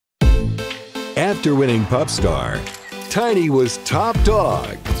After winning Pup Star, Tiny was top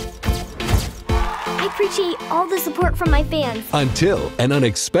dog. I appreciate all the support from my fans. Until an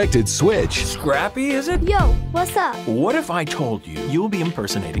unexpected switch. Scrappy, is it? Yo, what's up? What if I told you you'll be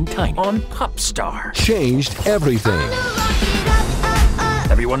impersonating Tiny on Pup Star? Changed everything.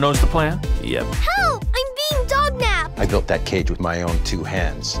 Everyone knows the plan? Yep. Help! I'm being dog-napped! I built that cage with my own 2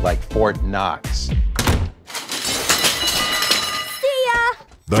 hands, like Fort Knox.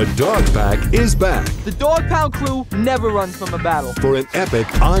 The Dog Pack is back The Dog Pound crew never runs from a battle. for an epic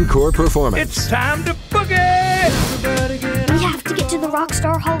encore performance. It's time to boogie! We have to get to the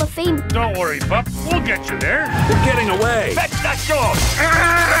Rockstar Hall of Fame. Don't worry, pup. We'll get you there. They're getting away! Fetch that dog!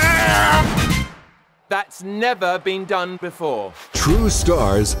 That's never been done before. True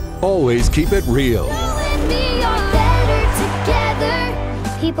stars always keep it real.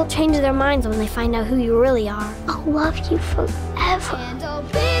 People change their minds when they find out who you really are. I'll love you forever.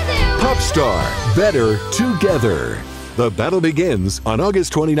 Pup Star, better together. The battle begins on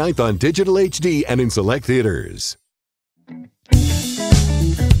August 29th on digital HD and in select theaters.